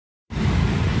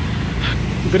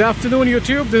Good afternoon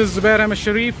YouTube, this is Zuby and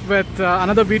Sharif with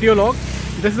another video log.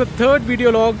 This is the third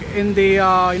video log in the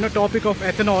topic of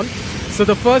ethanol. So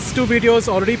the first two videos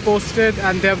already posted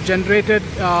and they have generated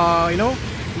a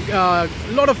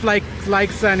lot of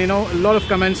likes and a lot of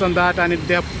comments on that, and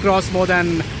they have crossed more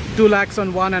than 2 lakhs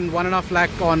on one and 1.5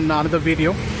 lakh on another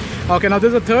video. Okay, now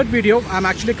this is the third video. I'm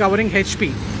actually covering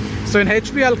HP. So in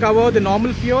HP I'll cover the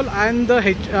normal fuel and the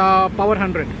Power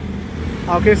 100.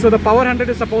 Okay, so the Power 100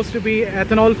 is supposed to be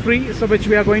ethanol free, so which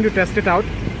we are going to test it out.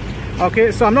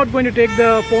 Okay, so I'm not going to take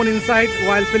the phone inside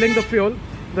while filling the fuel.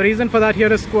 The reason for that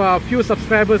here is a few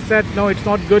subscribers said no, it's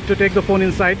not good to take the phone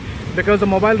inside because the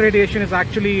mobile radiation is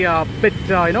actually a bit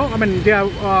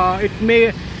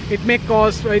it may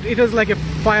cause, it is like a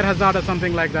fire hazard or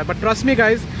something like that. But trust me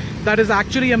guys, that is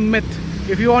actually a myth.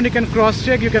 If you want, you can cross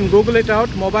check, you can Google it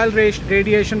out. Mobile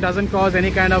radiation doesn't cause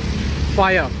any kind of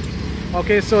fire.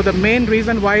 Okay, so the main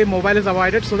reason why mobile is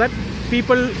avoided, so that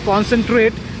people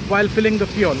concentrate while filling the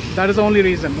fuel. That is the only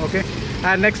reason. Okay,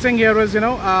 and next thing here is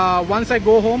once I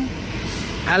go home,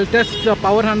 I'll test the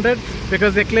Power 100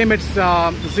 because they claim it's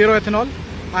zero ethanol,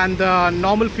 and the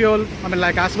normal fuel, I mean,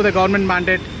 like as per the government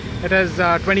mandate, it is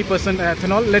 20%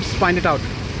 ethanol. Let's find it out.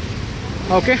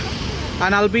 Okay,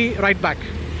 and I'll be right back.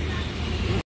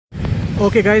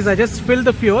 Okay guys, I just filled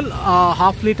the fuel,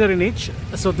 half liter in each.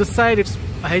 So this side it's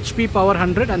HP Power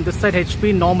 100 and this side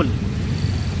HP normal.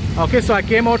 Okay, so I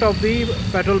came out of the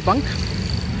petrol bunk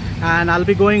and I'll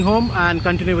be going home and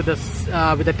continue with this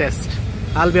with the test.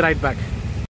 I'll be right back.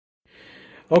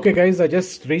 Okay guys, I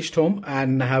just reached home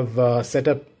and have set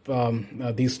up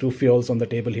these two fuels on the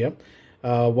table here.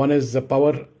 One is the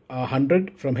Power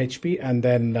 100 from HP and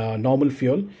then normal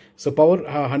fuel. So Power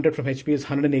 100 from HP is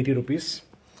 180 rupees.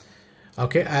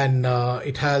 Okay, and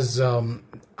it has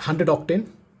 100 octane,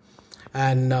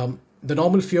 and the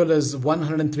normal fuel is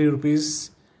 103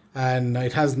 rupees and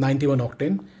it has 91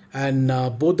 octane, and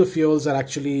both the fuels are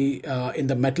actually in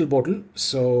the metal bottle.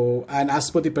 So, and as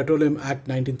per the Petroleum Act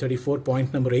 1934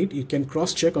 point number 8, you can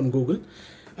cross check on Google.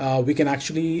 We can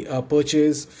actually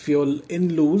purchase fuel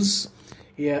in loose,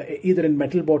 either in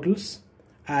metal bottles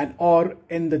and or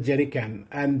in the jerry can,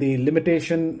 and the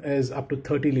limitation is up to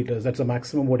 30 liters. That's the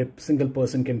maximum what a single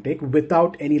person can take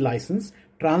without any license,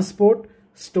 transport,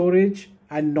 storage,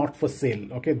 and not for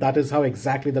sale. Okay, that is how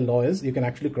exactly the law is. You can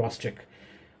actually cross check.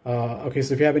 Okay,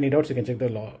 so if you have any doubts, you can check the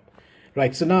law.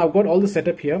 Right, so now I've got all the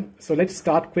setup here. So let's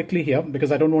start quickly here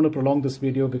because I don't want to prolong this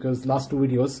video because last two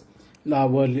videos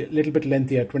were a little bit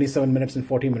lengthier, 27 minutes and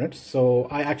 40 minutes. So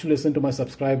I actually listen to my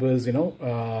subscribers,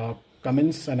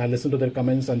 comments, and I listen to their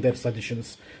comments and their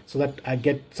suggestions so that I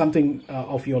get something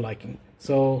of your liking.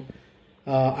 So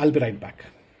I'll be right back.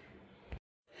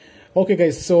 Okay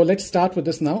guys, so let's start with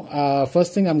this now.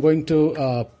 First thing, I'm going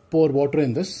to pour water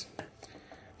in this.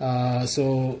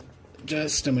 So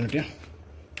just a minute, yeah,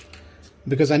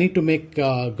 because I need to make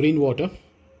green water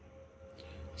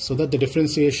so that the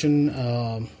differentiation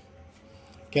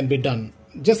can be done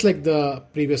just like the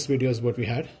previous videos what we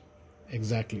had.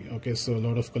 Exactly. Okay, so a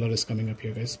lot of color is coming up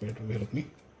here guys, bear with me,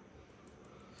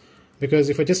 because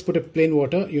if I just put a plain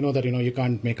water, you know that you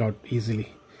can't make out easily,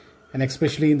 and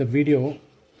especially in the video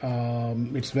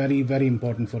it's very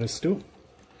important for us to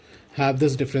have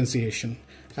this differentiation.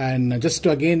 And just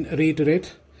to again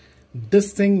reiterate,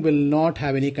 this thing will not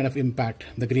have any kind of impact.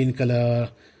 The green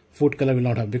color, food color will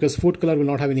not have, because food color will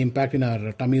not have any impact in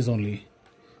our tummies only.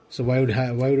 So why would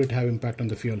it have impact on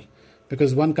the fuel?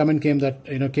 Because one comment came that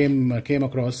came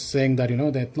across saying that the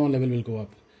ethanol level will go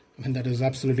up. I mean, that is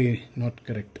absolutely not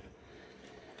correct.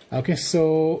 Okay,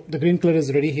 so the green color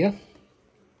is ready here.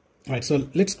 All right, so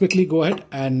let's quickly go ahead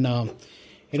and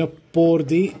pour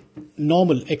the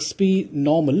normal XP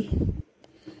normal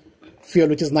fuel,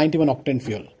 which is 91 octane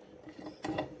fuel.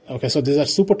 Okay, so these are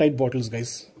super tight bottles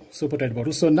guys, super tight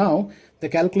bottles. So now the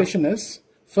calculation is,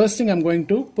 first thing I'm going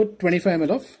to put 25 ml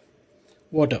of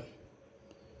water.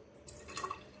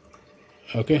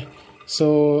 Okay,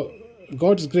 so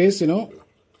God's grace,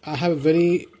 I have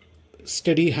very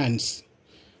steady hands,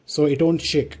 so it won't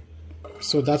shake.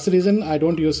 So that's the reason I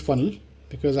don't use funnel,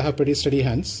 because I have pretty steady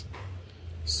hands.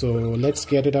 So let's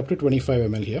get it up to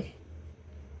 25 ml here.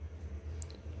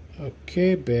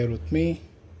 Okay, bear with me.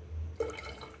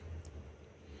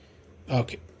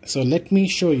 Okay, so let me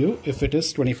show you if it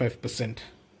is 25%.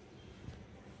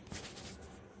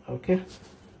 Okay.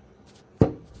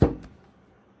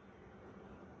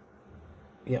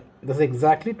 Yeah, this is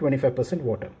exactly 25%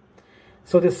 water.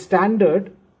 So the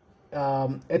standard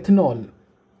ethanol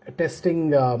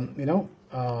testing,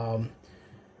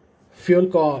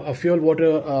 fuel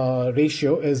water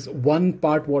ratio is 1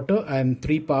 part water and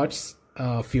 3 parts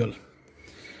fuel.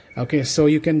 Okay, so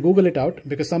you can Google it out,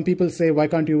 because some people say, why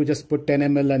can't you just put 10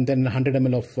 ml and then 100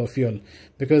 ml of fuel?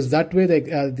 Because that way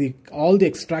all the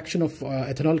extraction of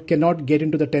ethanol cannot get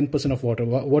into the 10% of water.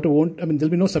 Water won't, I mean,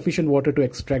 there'll be no sufficient water to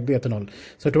extract the ethanol.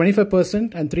 So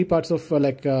 25% and 3 parts of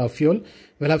fuel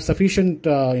will have sufficient,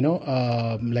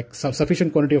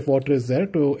 sufficient quantity of water is there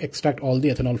to extract all the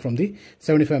ethanol from the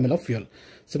 75 ml of fuel.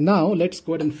 So now let's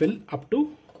go ahead and fill up to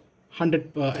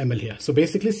 100 ml here. So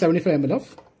basically 75 ml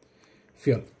of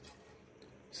fuel.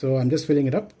 So I'm just filling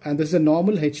it up, and this is a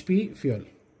normal HP fuel.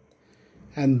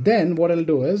 And then what I'll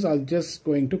do is I'll just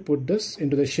going to put this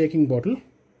into the shaking bottle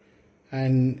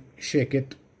and shake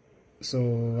it. So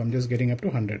I'm just getting up to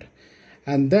 100.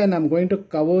 And then I'm going to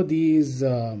cover these,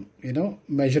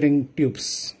 measuring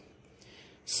tubes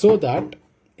so that,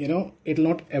 it'll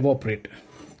not evaporate,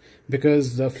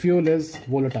 because the fuel is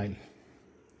volatile.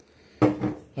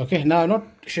 Okay, now I'm not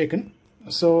shaken.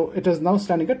 So it is now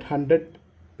standing at 100%.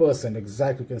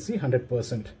 Exactly, you can see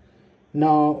 100%.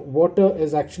 Now water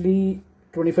is actually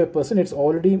 25%. It's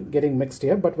already getting mixed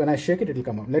here, but when I shake it, it'll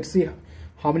come out. Let's see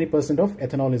how many percent of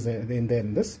ethanol is there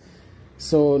in this.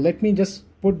 So let me just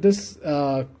put this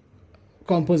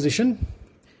composition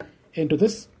into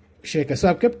this shaker. So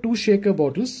I've kept 2 shaker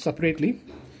bottles separately,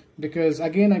 because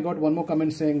again I got one more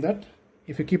comment saying that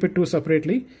if you keep it 2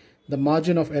 separately, the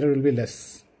margin of error will be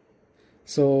less.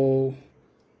 So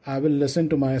I will listen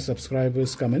to my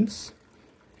subscribers' comments,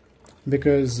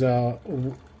 because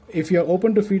if you're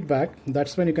open to feedback,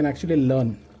 that's when you can actually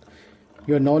learn.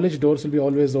 Your knowledge doors will be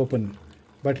always open.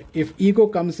 But if ego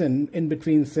comes in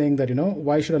between saying that,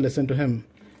 why should I listen to him,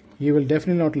 you will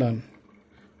definitely not learn.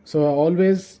 So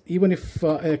always, even if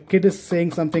a kid is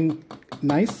saying something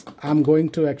nice, I'm going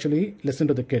to actually listen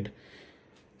to the kid.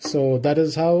 So that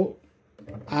is how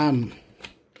I am.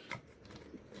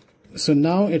 So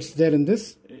now it's there in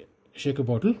this shaker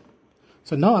bottle.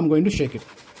 So now I'm going to shake it.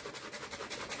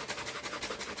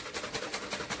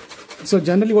 So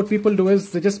generally what people do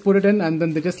is they just put it in and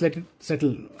then they just let it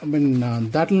settle. I mean,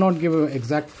 that will not give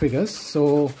exact figures.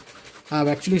 So I've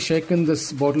actually shaken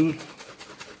this bottle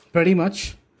pretty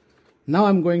much. Now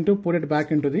I'm going to put it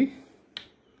back into the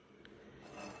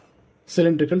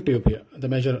cylindrical tube here,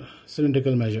 the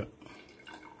cylindrical measure.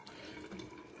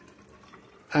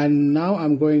 And now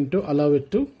I'm going to allow it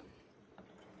to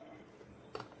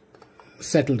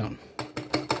settle down.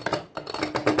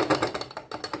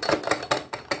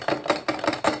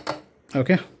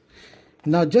 Okay,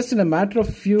 now just in a matter of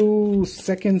few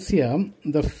seconds here,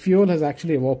 the fuel has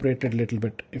actually evaporated a little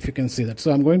bit, if you can see that.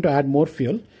 So I'm going to add more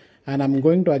fuel, and I'm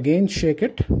going to again shake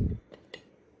it,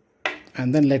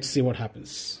 and then let's see what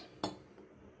happens.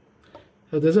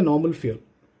 So there's a normal fuel.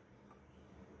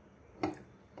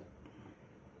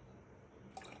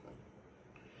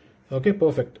 Okay,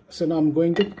 perfect. So now I'm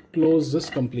going to close this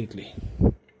completely.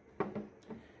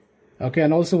 Okay,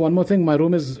 and also one more thing, my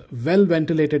room is well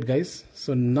ventilated, guys,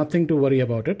 so nothing to worry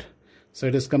about it. So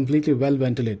it is completely well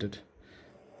ventilated.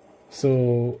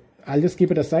 So I'll just keep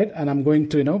it aside, and I'm going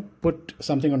to put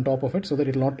something on top of it so that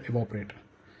it will not evaporate.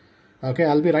 Okay,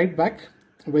 I'll be right back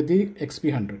with the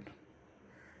Xp100.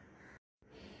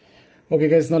 Okay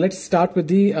guys, now let's start with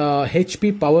the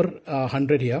HP Power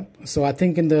 100 here. So I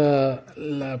think in the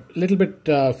little bit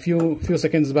few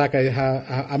seconds back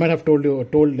I might have told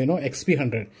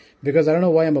Xp100, because I don't know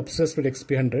why I'm obsessed with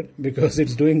Xp100, because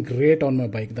it's doing great on my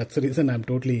bike. That's the reason I'm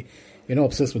totally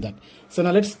obsessed with that. So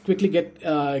now let's quickly get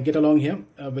along here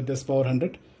with this Power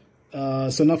 100.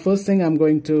 So now first thing, I'm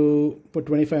going to put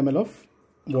 25 ml of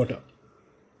water.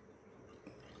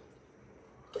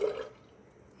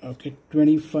 Okay,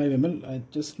 25 ml. I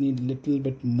just need a little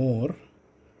bit more,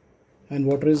 and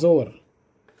water is over.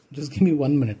 Just give me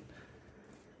 1 minute.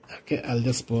 Okay, I'll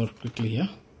just pour quickly here.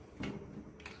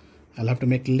 I'll have to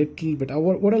make a little bit.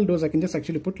 What I'll do is I can just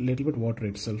actually put a little bit water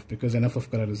itself, because enough of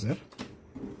color is there.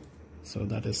 So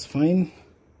that is fine.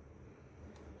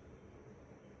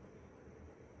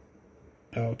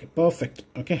 Okay, perfect.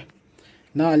 Okay,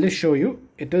 now I'll just show you.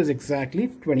 It is exactly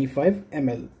 25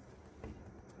 ml.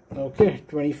 Okay,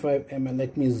 25 ml.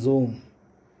 Let me zoom.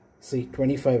 See,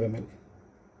 25 ml.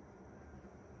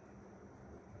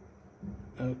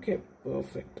 Okay,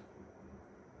 perfect.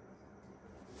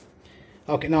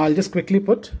 Okay, now I'll just quickly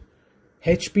put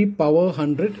HP Power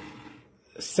 100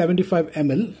 75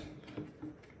 ml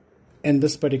in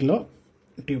this particular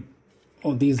tube.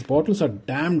 Oh, these bottles are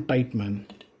damn tight, man.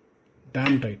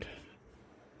 Damn tight.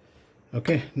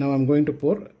 Okay, now I'm going to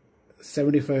pour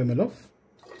 75 ml of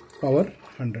Power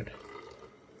 100.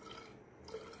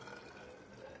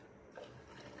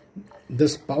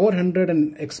 This Power 100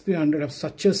 and Xp100 have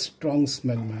such a strong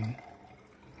smell, man.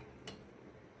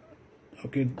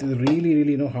 Okay, it's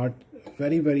really hard,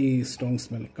 very strong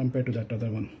smell compared to that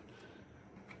other one.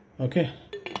 Okay,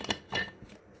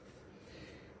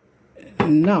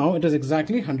 now it is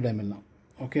exactly 100 ml now.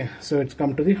 Okay, so it's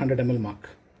come to the 100 ml mark.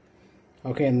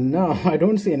 Okay, now I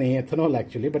don't see any ethanol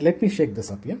actually, but let me shake this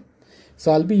up. Yeah,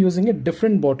 so I'll be using a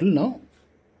different bottle now,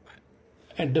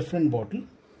 a different bottle.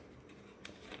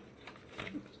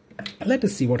 Let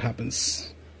us see what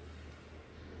happens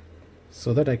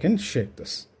so that I can shake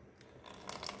this.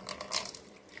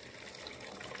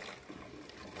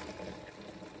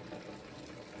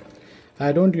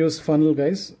 I don't use funnel,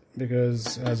 guys,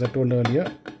 because as I told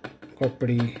earlier, got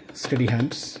pretty steady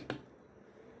hands.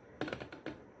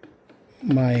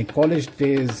 My college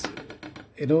days,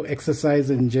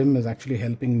 exercise in gym is actually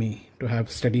helping me to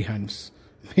have steady hands.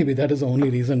 Maybe that is the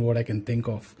only reason what I can think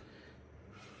of.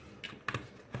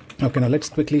 Okay, now let's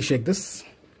quickly shake this.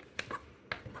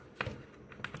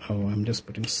 Oh, I'm just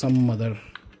putting some other.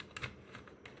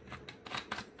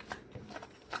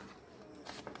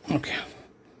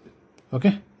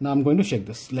 Okay, now I'm going to shake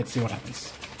this. Let's see what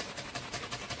happens.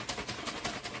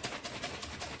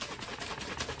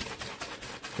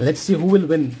 Let's see who will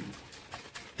win,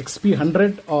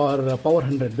 Xp100 or Power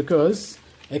 100, because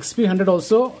Xp100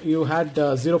 also you had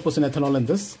 0% ethanol in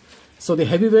this. So the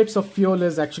heavyweights of fuel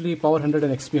is actually Power 100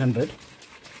 and Xp100.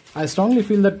 I strongly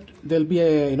feel that there'll be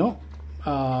a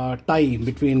tie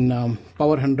between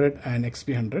Power 100 and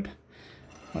Xp100.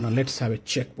 Now let's have a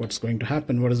check what's going to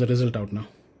happen. What is the result out now?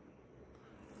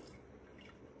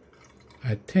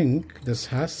 I think this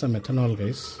has some ethanol,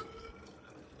 guys.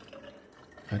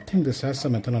 I think this has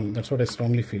some ethanol. That's what I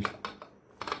strongly feel.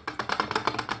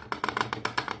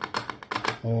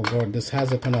 Oh God, this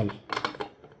has ethanol.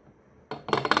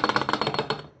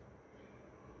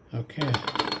 Okay.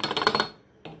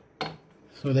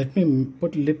 So let me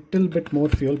put little bit more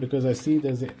fuel because I see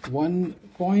there's a 1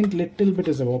 point little bit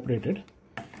is evaporated.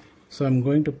 So I'm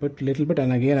going to put little bit,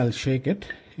 and again I'll shake it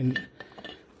in.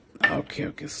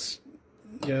 Okay,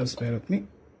 just bear with me.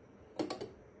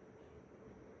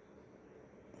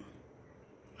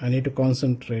 I need to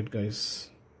concentrate, guys.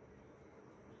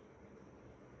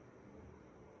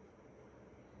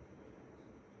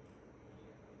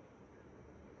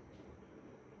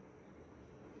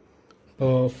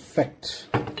 Perfect.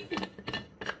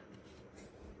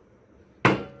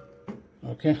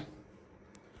 Okay.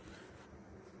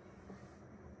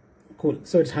 Cool.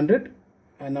 So it's 100,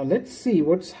 and now let's see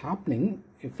what's happening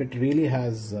if it really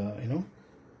has,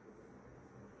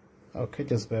 Okay,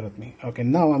 just bear with me. Okay,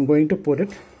 now I'm going to put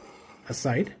it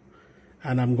aside,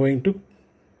 and I'm going to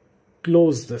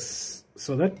close this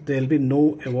so that there'll be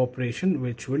no evaporation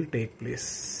which will take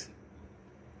place.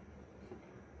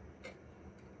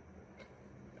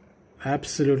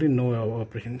 Absolutely no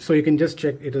evaporation. So you can just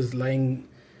check, it is lying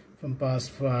from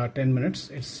past 10 minutes.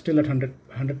 It's still at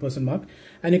 100% mark,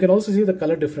 and you can also see the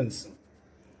color difference.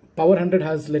 Power 100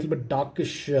 has a little bit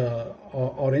darkish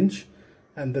orange,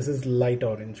 and this is light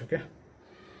orange. Okay,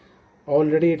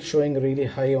 already it's showing really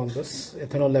high on this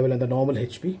ethanol level and the normal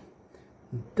HP.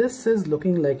 This is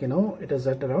looking like, it is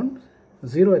at around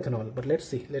 0 ethanol, but let's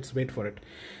see, let's wait for it.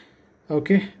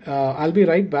 Okay, I'll be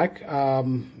right back.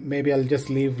 Maybe I'll just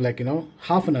leave like,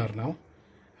 half an hour now,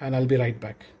 and I'll be right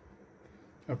back.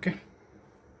 Okay.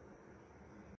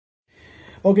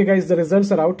 Okay guys, the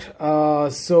results are out.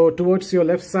 So towards your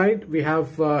left side, we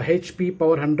have HP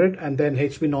Power 100 and then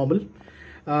HP normal.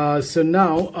 So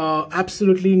now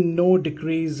absolutely no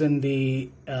decrease in the,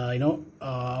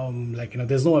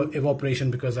 there's no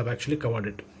evaporation because I've actually covered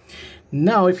it.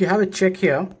 Now, if you have a check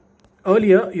here,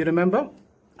 earlier, you remember,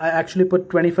 I actually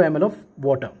put 25 ml of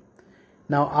water.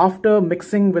 Now, after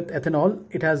mixing with ethanol,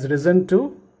 it has risen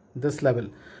to this level.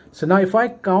 So now if I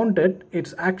count it,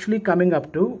 it's actually coming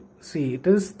up to, see, it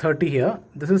is 30 here.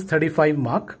 This is 35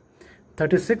 mark,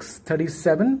 36,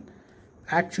 37,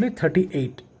 actually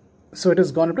 38. So it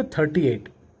has gone up to 38.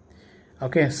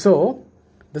 Okay, so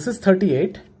this is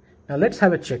 38. Now let's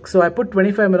have a check. So I put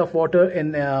 25 ml of water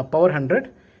in Power 100.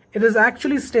 It is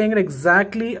actually staying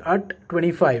exactly at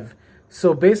 25.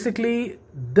 So basically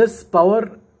this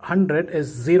Power 100 is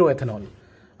 0 ethanol.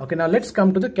 Okay, now let's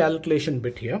come to the calculation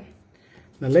bit here.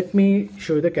 Now let me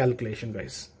show you the calculation,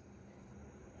 guys.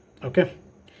 Okay,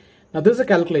 now this is a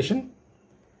calculation.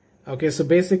 Okay, so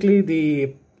basically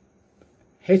the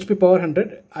HP Power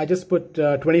 100, I just put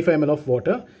 25 ml of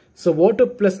water. So water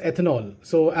plus ethanol.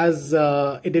 So as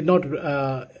it did not,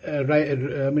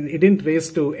 it didn't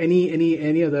raise to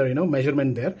any other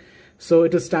measurement there. So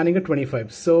it is standing at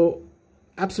 25. So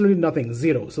absolutely nothing,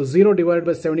 0. So 0 divided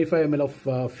by 75 ml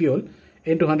of fuel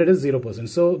into 100 is 0%.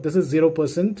 So this is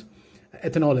 0%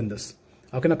 ethanol in this.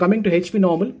 Okay, now coming to HP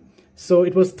normal. So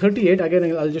it was 38.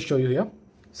 Again, I'll just show you here.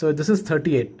 So this is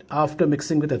 38 after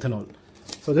mixing with ethanol.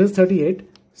 So this is 38.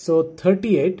 So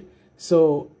 38.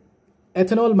 So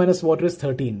ethanol minus water is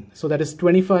 13. So that is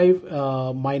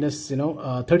 25 minus,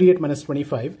 38 minus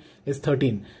 25 is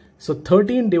 13. So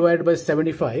 13 divided by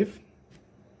 75.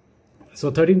 So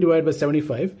 13 divided by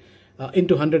 75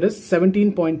 into 100 is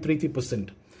 17.33%.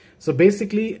 So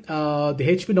basically, the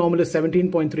HP normal is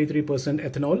 17.33%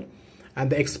 ethanol, and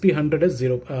the XP100 is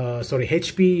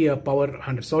HP power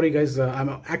 100. Sorry guys, I'm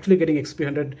actually getting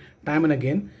XP100 time and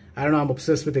again. I don't know, I'm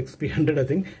obsessed with XP100, I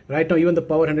think. Right now, even the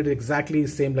power 100 is exactly the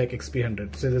same like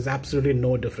XP100. So there's absolutely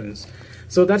no difference.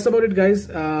 So that's about it, guys.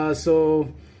 The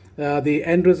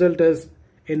end result is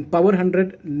in power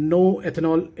 100, no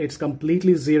ethanol. It's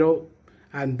completely zero.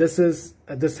 And this has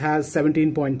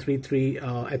 17.33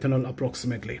 ethanol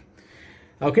approximately.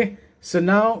 Okay, so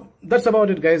now that's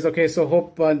about it, guys. Okay, so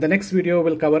hope the next video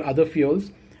will cover other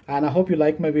fuels, and I hope you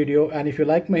like my video. And if you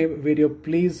like my video,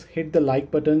 please hit the like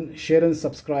button, share and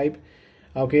subscribe.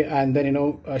 Okay, and then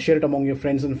share it among your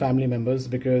friends and family members,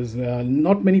 because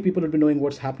not many people will be knowing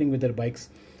what's happening with their bikes.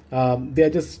 They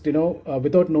are just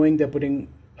without knowing, they're putting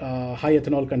high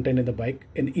ethanol content in the bike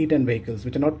in E10 vehicles,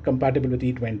 which are not compatible with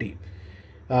E20.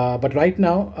 But right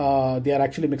now they are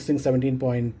actually mixing 17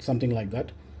 point something like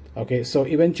that. Okay, so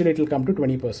eventually it will come to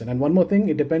 20%. And one more thing,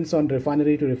 it depends on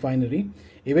refinery to refinery.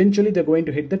 Eventually they're going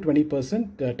to hit the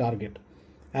 20% target,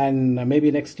 and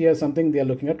maybe next year something they are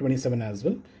looking at 27 as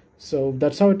well. So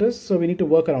that's how it is. So we need to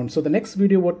work around. So the next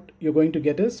video what you're going to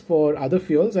get is for other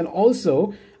fuels, and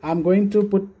also I'm going to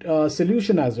put a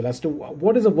solution as well as to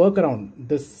what is a workaround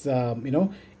this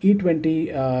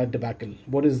E20 debacle.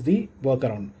 What is the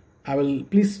workaround? I will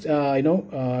please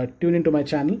tune into my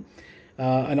channel.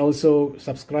 And also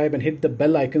subscribe and hit the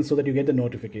bell icon so that you get the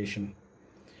notification.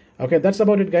 Okay, that's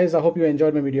about it, guys. I hope you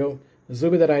enjoyed my video.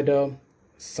 Zuby the Rider,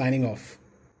 signing off.